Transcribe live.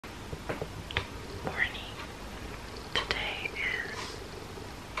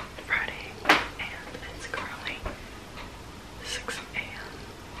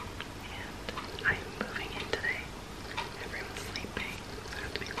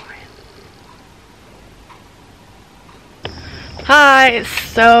Hi,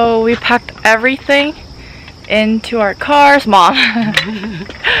 so we packed everything into our cars, Mom.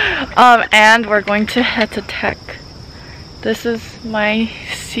 And we're going to head to tech. This is my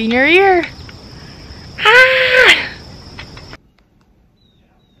senior year. Ah!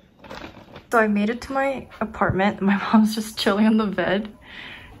 So I made it to my apartment. My mom's just chilling on the bed.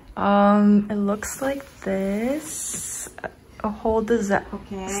 It looks like this. A whole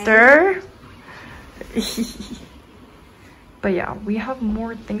disaster. Okay. But yeah, we have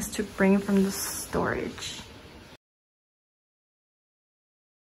more things to bring from the storage.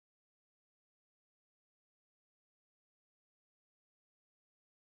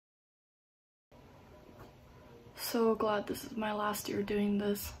 So glad this is my last year doing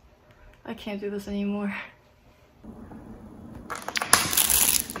this. I can't do this anymore.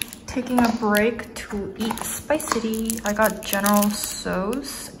 Taking a break to eat spicy. I got General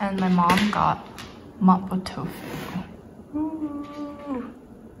Tso's and my mom got mapo tofu. Ooh.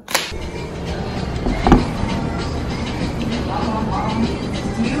 Mom,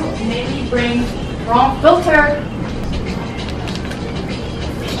 you made me bring wrong filter.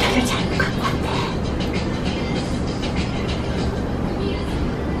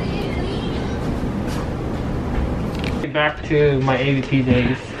 Back to my AVP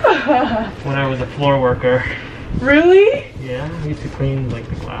days when I was a floor worker. Really? Yeah, I used to clean like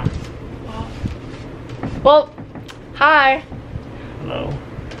the glass. Well, hi. Hello.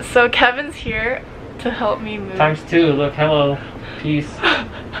 So Kevin's here to help me move. ×2, look, hello. Peace.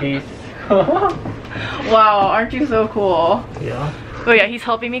 Peace. Wow, aren't you so cool? Yeah. Oh yeah, he's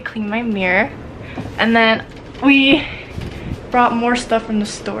helping me clean my mirror. And then we brought more stuff from the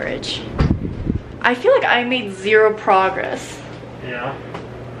storage. I feel like I made zero progress. Yeah.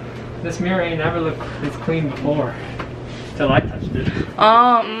 This mirror ain't never looked this clean before. Till I touched it.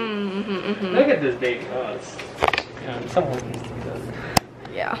 Look at this baby. Oh, it's... Yeah, someone needs to be done.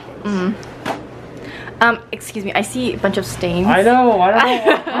 Yeah. Excuse me, I see a bunch of stains. I know, I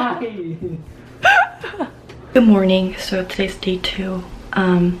don't know. Good morning. So today's day 2.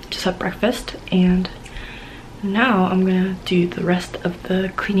 Just had breakfast and now I'm gonna do the rest of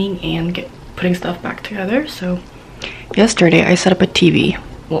the cleaning and putting stuff back together. So yesterday I set up a TV.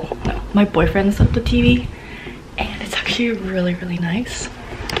 Well, no, my boyfriend set up the TV and it's actually really, really nice.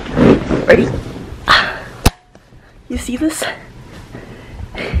 Ready? You see this?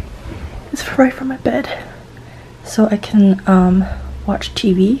 It's right from my bed. So I can watch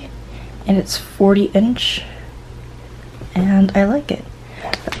TV and it's 40-inch and I like it.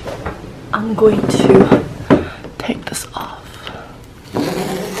 I'm going to take this off.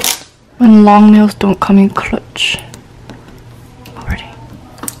 When long nails don't come in clutch. Already.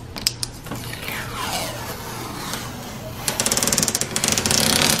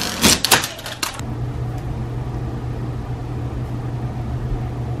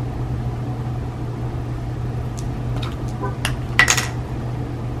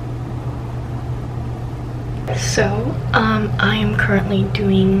 So, I am currently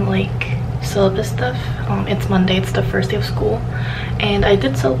doing like syllabus stuff. It's Monday, it's the first day of school, and I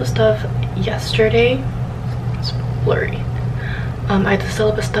did syllabus stuff yesterday. It's blurry. I did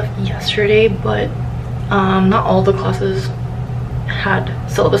syllabus stuff yesterday, but not all the classes had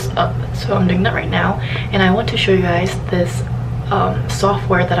syllabus up, so I'm doing that right now. And I want to show you guys this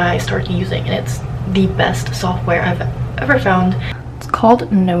software that I started using, and it's the best software I've ever found. It's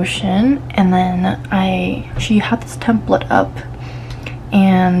called Notion, and then she had this template up,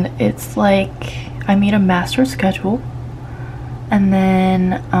 and it's like I made a master schedule, and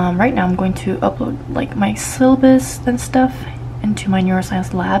then right now I'm going to upload like my syllabus and stuff into my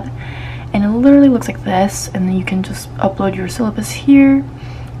neuroscience lab, and it literally looks like this. And then you can just upload your syllabus here.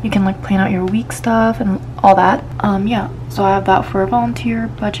 You can like plan out your week stuff and all that. Yeah, so I have that for volunteer,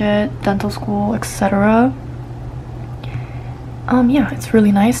 budget, dental school, etc. Yeah, it's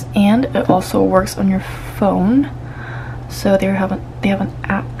really nice, and it also works on your phone. So they have an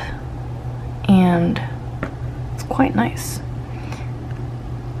app, and it's quite nice.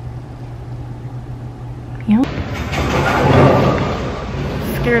 You know?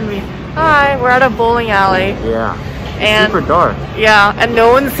 Scared me. Hi, we're at a bowling alley. Yeah. And super dark. Yeah, and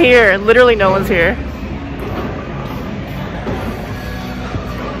no one's here. Literally no one's here.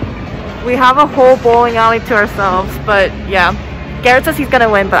 We have a whole bowling alley to ourselves, but yeah. Garrett says he's gonna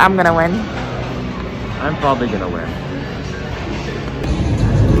win, but I'm gonna win. I'm probably gonna win.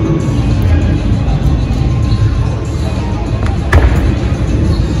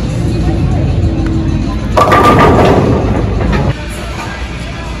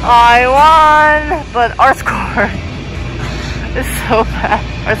 I won, but our score is so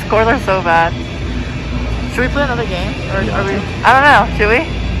bad. Our scores are so bad. Should we play another game? Or are we? I don't know. Should we?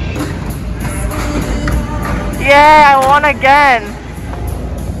 Yeah, I won again.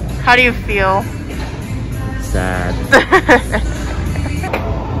 How do you feel? Sad.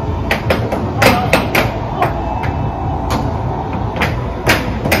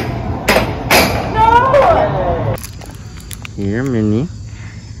 Here, Minnie.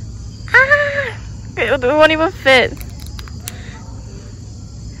 Ah! It won't even fit.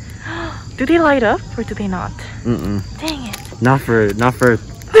 Do they light up or do they not? Dang it. Not for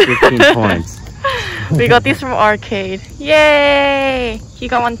 15 points. We got these from Arcade. Yay! He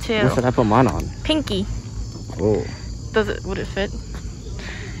got one too. What should I put mine on? Pinky. Oh. Would it fit?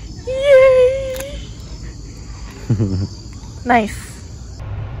 Yay! Nice.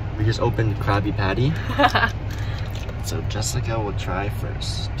 We just opened Krabby Patty. So Jessica will try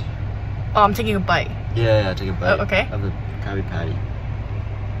first. Oh, I'm taking a bite. Yeah, take a bite. Oh, okay. Of the Krabby Patty.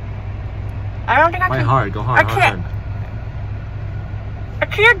 I don't think I Try can. hard, go hard. I can't. I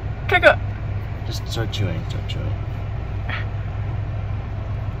can't take a. Just start chewing,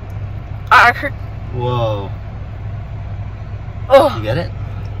 I could. Whoa. Oh. You get it?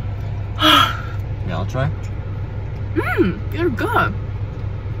 Yeah, I'll try. You're good.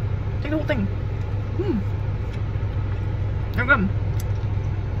 Take the whole thing. You're good.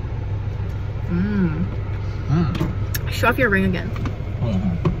 Show off your ring again.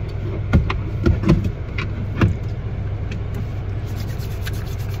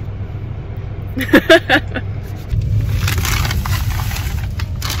 We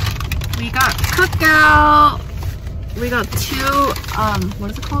got cookout. We got two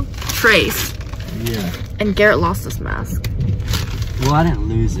what is it called? Trays. Yeah. And Garrett lost his mask. Well, I didn't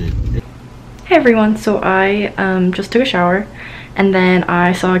lose it. Hey everyone, so I just took a shower and then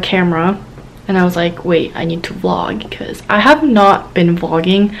I saw a camera and I was like, wait, I need to vlog because I have not been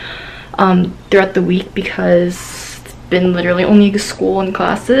vlogging throughout the week because it's been literally only school and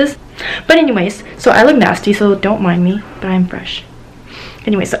classes. But anyways, so I look nasty, so don't mind me, but I'm fresh.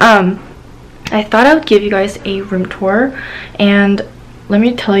 Anyways, I thought I would give you guys a room tour, and let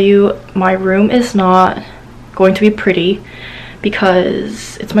me tell you, my room is not going to be pretty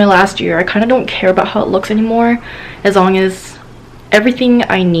because it's my last year. I kind of don't care about how it looks anymore as long as everything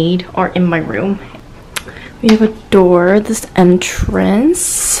I need are in my room. We have a door, this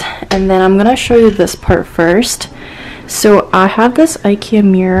entrance, and then I'm gonna show you this part first. So I have this IKEA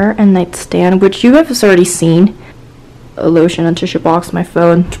mirror and nightstand, which you have already seen. A lotion, a tissue box, my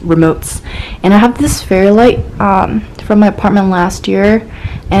phone, remotes, and I have this fairy light from my apartment last year,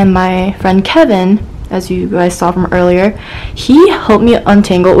 and my friend Kevin, as you guys saw from earlier, he helped me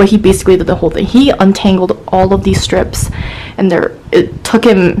untangle. Well, he basically did the whole thing. He untangled all of these strips, and it took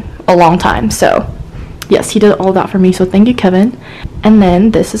him a long time. So yes, he did all that for me, so thank you, Kevin. And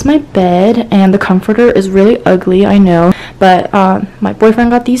then this is my bed, and the comforter is really ugly, I know, but my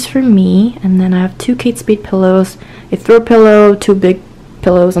boyfriend got these for me. And then I have two Kate Spade pillows, a throw pillow, two big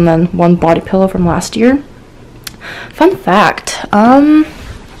pillows, and then one body pillow from last year. Fun fact,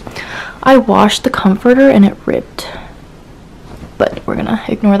 I washed the comforter and it ripped, but we're gonna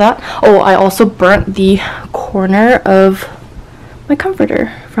ignore that. Oh, I also burnt the corner of my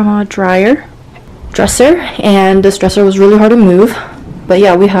comforter from a dresser, and this dresser was really hard to move. But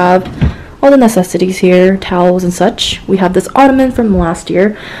yeah, we have all the necessities here, towels and such. We have this ottoman from last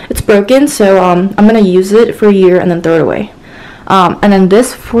year. It's broken, so I'm gonna use it for a year and then throw it away. And then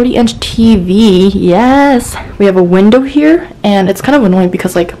this 40-inch TV, yes, we have a window here, and it's kind of annoying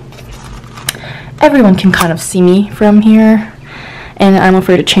because like everyone can kind of see me from here, and I'm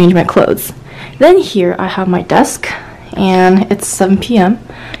afraid to change my clothes. Then here I have my desk, and it's 7 p.m.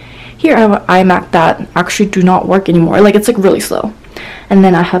 Here I have an iMac that actually do not work anymore. Like, it's like really slow. And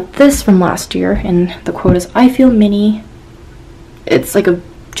then I have this from last year, and the quote is, "I feel mini." It's like a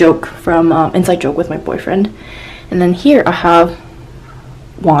joke from inside joke with my boyfriend. And then here I have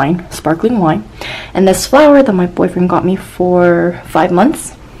wine, sparkling wine, and this flower that my boyfriend got me for 5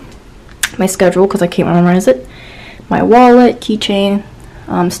 months. My schedule, because I can't memorize it. My wallet, keychain,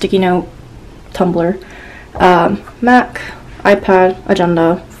 sticky note, tumbler, Mac, iPad,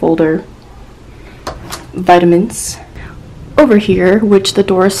 agenda, folder, vitamins. Over here, which the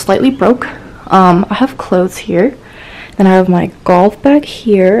door is slightly broke, I have clothes here. Then I have my golf bag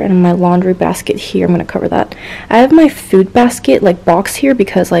here and my laundry basket here. I'm gonna cover that. I have my food basket like box here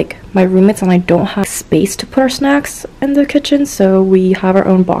because like my roommates and I don't have space to put our snacks in the kitchen, so we have our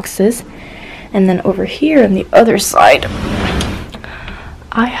own boxes. And then over here on the other side,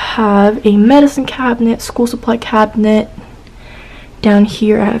 I have a medicine cabinet, school supply cabinet. Down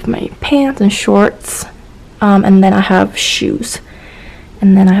here I have my pants and shorts, and then I have shoes.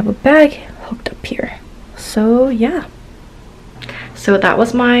 And then I have a bag hooked up here. So yeah, so that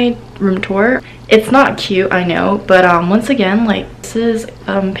was my room tour. It's not cute, I know, but once again, like, this is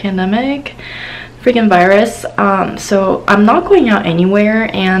pandemic, freaking virus, so I'm not going out anywhere,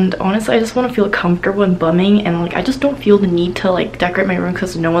 and honestly I just want to feel comfortable and bumming, and like I just don't feel the need to like decorate my room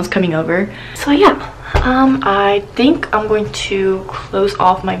because no one's coming over. So yeah, I think I'm going to close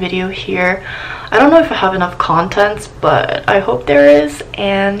off my video here. I don't know if I have enough content, but I hope there is,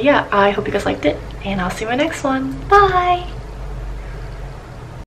 and yeah, I hope you guys liked it, and I'll see you in my next one. Bye.